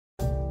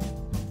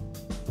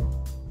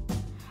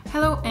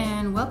Hello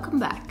and welcome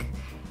back.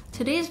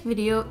 Today's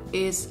video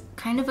is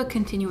kind of a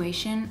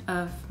continuation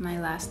of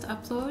my last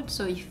upload,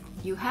 so if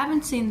you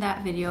haven't seen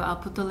that video, I'll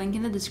put the link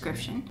in the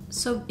description.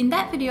 So in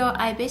that video,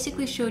 I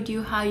basically showed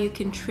you how you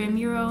can trim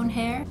your own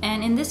hair,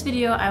 and in this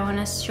video, I want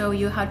to show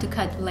you how to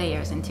cut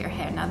layers into your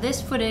hair. Now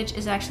this footage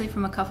is actually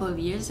from a couple of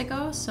years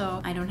ago, so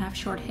I don't have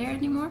short hair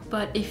anymore,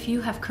 but if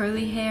you have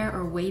curly hair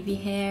or wavy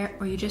hair,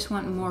 or you just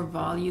want more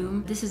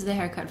volume, this is the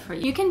haircut for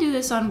you. You can do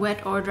this on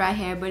wet or dry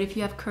hair, but if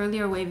you have curly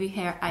or wavy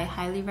hair, I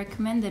highly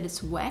recommend that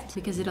it's wet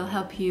because it'll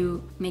help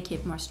you make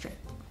it more straight.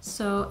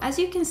 So as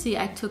you can see,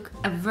 I took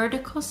a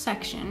vertical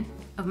section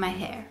of my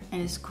hair and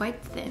it's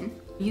quite thin.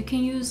 You can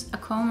use a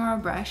comb or a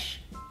brush.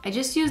 I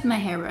just used my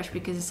hairbrush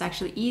because it's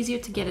actually easier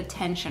to get a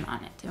tension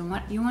on it. And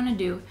what you want to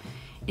do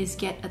is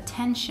get a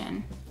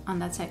tension on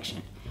that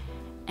section.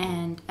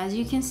 And as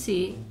you can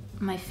see,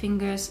 my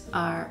fingers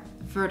are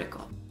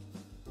vertical.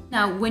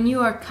 Now, when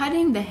you are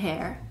cutting the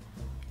hair,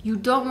 you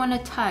don't want to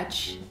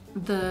touch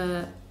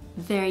the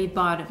very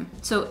bottom.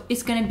 So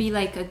it's going to be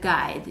like a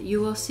guide.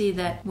 You will see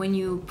that when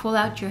you pull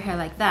out your hair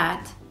like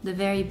that, the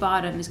very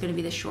bottom is going to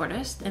be the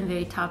shortest and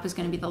very top is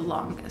going to be the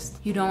longest.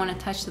 You don't want to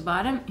touch the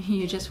bottom,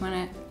 you just want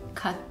to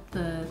cut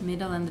the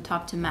middle and the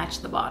top to match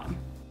the bottom.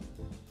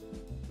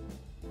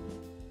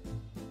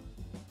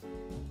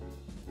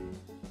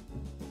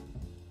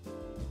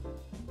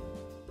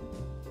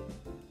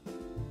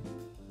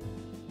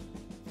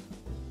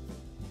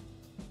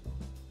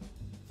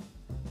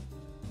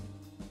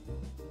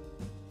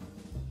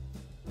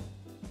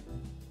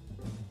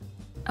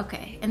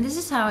 Okay, and this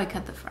is how I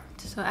cut the front.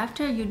 So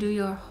after you do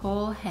your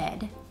whole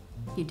head,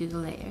 you do the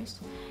layers,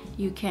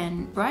 you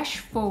can brush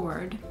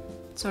forward,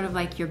 sort of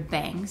like your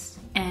bangs,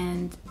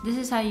 and this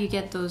is how you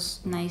get those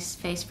nice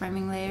face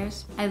framing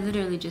layers. I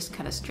literally just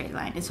cut a straight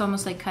line. It's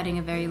almost like cutting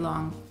a very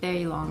long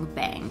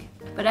bang.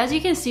 But as you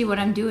can see, what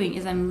I'm doing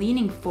is I'm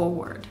leaning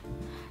forward.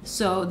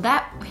 So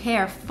that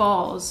hair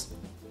falls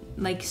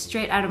like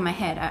straight out of my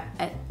head.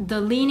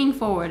 The leaning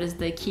forward is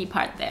the key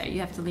part there. You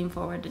have to lean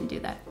forward and do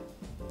that.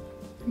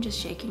 I'm just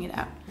shaking it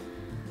out.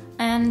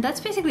 And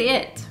that's basically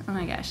it. Oh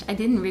my gosh, I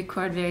didn't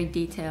record very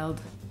detailed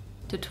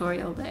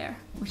tutorial there,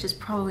 which is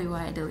probably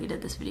why I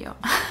deleted this video.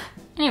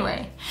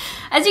 Anyway,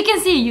 as you can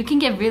see, you can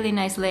get really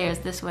nice layers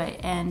this way.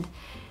 And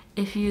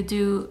if you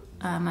do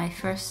my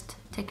first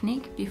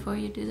technique before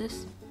you do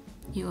this,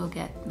 you will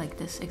get like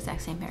this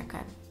exact same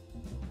haircut.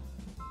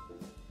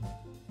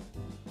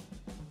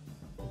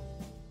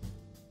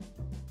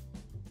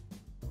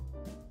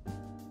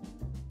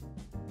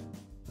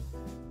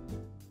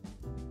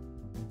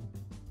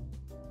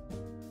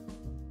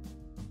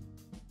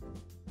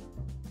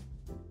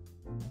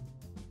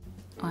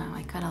 Wow,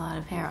 I cut a lot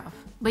of hair off.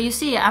 But you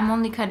see, I'm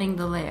only cutting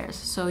the layers,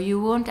 so you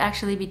won't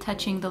actually be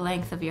touching the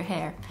length of your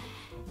hair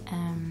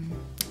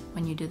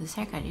when you do this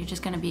haircut. You're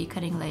just gonna be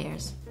cutting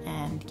layers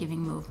and giving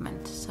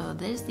movement. So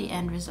there's the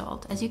end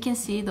result. As you can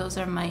see, those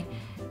are my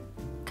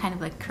kind of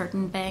like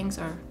curtain bangs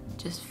or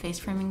just face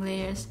framing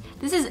layers.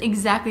 This is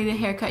exactly the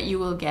haircut you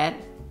will get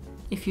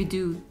if you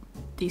do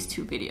these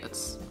two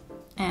videos.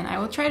 And I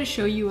will try to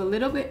show you a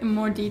little bit in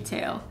more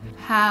detail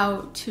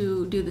how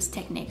to do this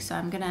technique. So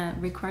I'm gonna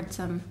record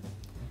some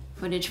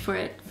footage for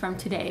it from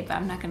today, but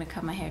I'm not gonna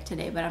cut my hair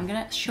today, but I'm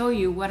gonna show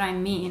you what I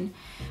mean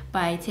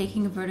by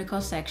taking a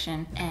vertical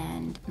section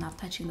and not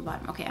touching the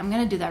bottom. Okay, I'm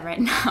gonna do that right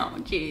now,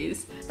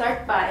 jeez.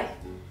 Start by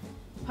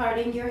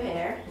parting your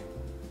hair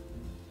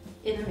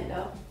in the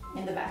middle,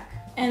 in the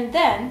back. And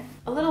then,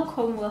 a little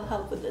comb will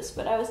help with this,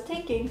 but I was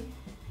taking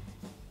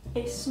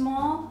a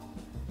small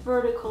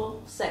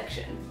vertical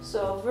section.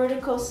 So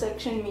vertical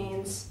section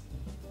means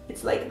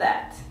it's like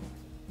that.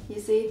 You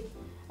see?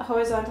 A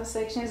horizontal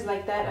section is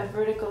like that, a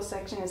vertical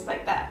section is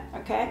like that,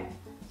 okay?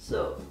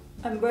 So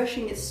I'm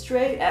brushing it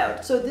straight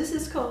out. So this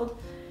is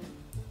called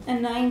a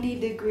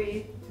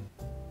 90-degree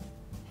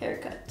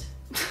haircut.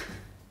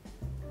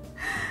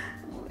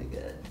 Oh my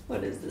god,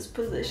 what is this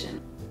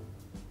position?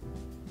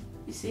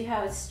 You see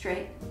how it's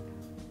straight?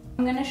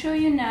 I'm gonna show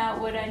you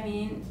now what I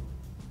mean,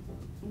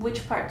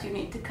 which part you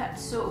need to cut.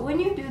 So when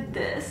you do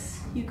this,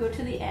 you go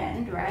to the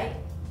end, right?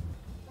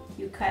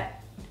 You cut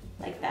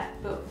like that,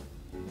 boom.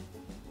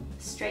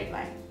 Straight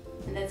line,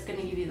 and that's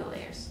gonna give you the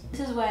layers.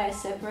 This is why I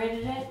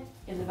separated it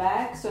in the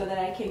back so that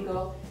I can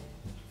go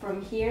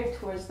from here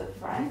towards the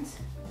front.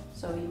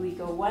 So we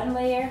go one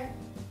layer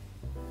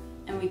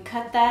and we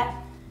cut that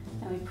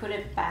and we put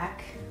it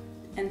back,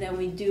 and then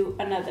we do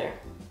another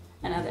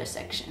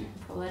section.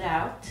 Pull it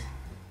out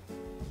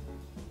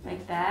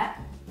like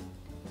that,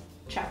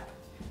 chop.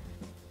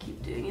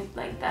 Keep doing it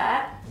like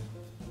that,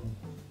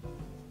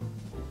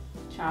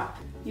 chop.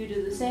 You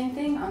do the same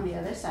thing on the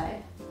other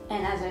side.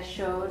 And as I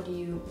showed,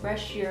 you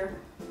brush your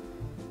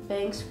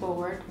bangs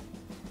forward.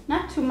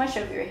 Not too much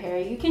of your hair.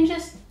 You can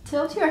just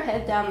tilt your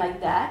head down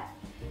like that.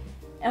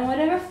 And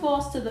whatever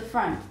falls to the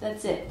front,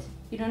 that's it.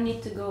 You don't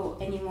need to go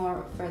any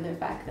more further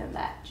back than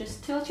that.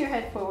 Just tilt your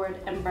head forward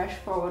and brush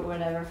forward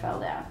whatever fell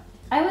down.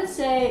 I would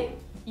say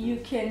you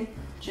can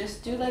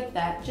just do like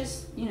that.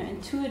 Just,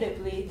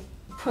 intuitively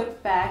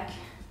put back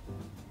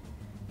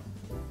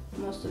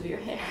most of your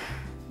hair.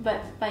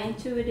 But by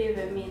intuitive,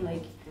 I mean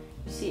like,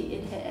 you see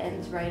it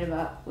ends right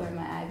about where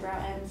my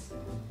eyebrow ends.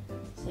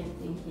 Same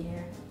thing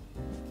here.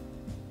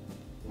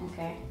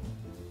 Okay,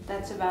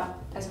 that's about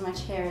as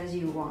much hair as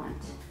you want.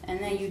 And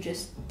then you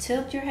just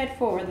tilt your head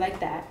forward like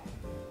that.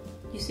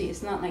 You see,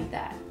 it's not like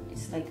that,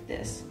 it's like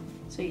this.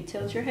 So you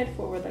tilt your head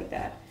forward like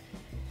that,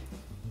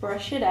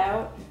 brush it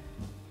out,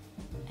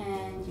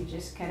 and you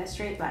just cut a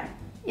straight line.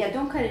 Yeah,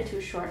 don't cut it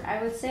too short,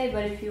 I would say,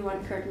 but if you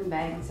want curtain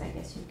bangs, I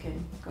guess you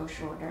can go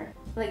shorter.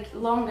 Like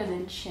longer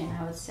than chin,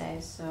 I would say.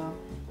 So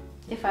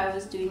if I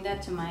was doing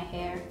that to my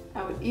hair,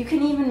 you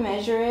can even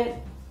measure it.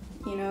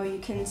 You know, you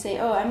can say,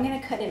 oh, I'm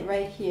gonna cut it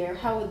right here.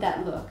 How would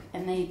that look?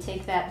 And then you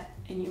take that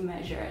and you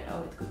measure it.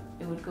 Oh,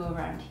 it would go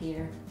around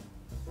here.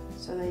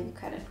 So then you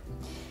cut it.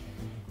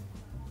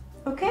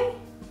 Okay,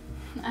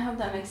 I hope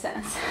that makes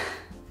sense.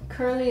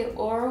 Curly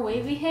or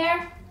wavy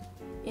hair,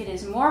 it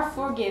is more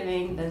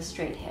forgiving than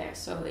straight hair.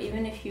 So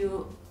even if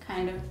you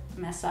kind of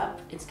mess up,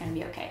 it's gonna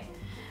be okay.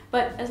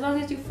 But as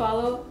long as you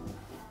follow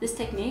this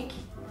technique,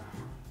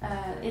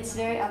 it's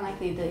very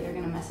unlikely that you're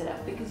gonna mess it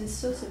up because it's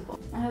so simple.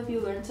 I hope you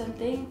learned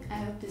something. I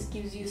hope this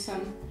gives you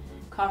some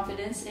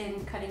confidence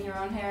in cutting your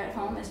own hair at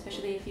home,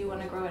 especially if you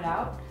want to grow it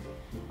out.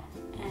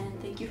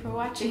 And thank you for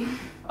watching.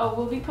 Oh,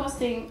 we'll be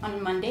posting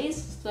on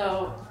Mondays,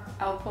 so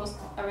I'll post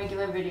a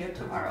regular video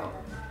tomorrow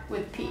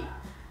with P.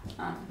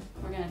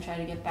 We're gonna try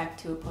to get back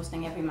to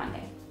posting every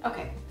Monday.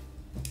 Okay.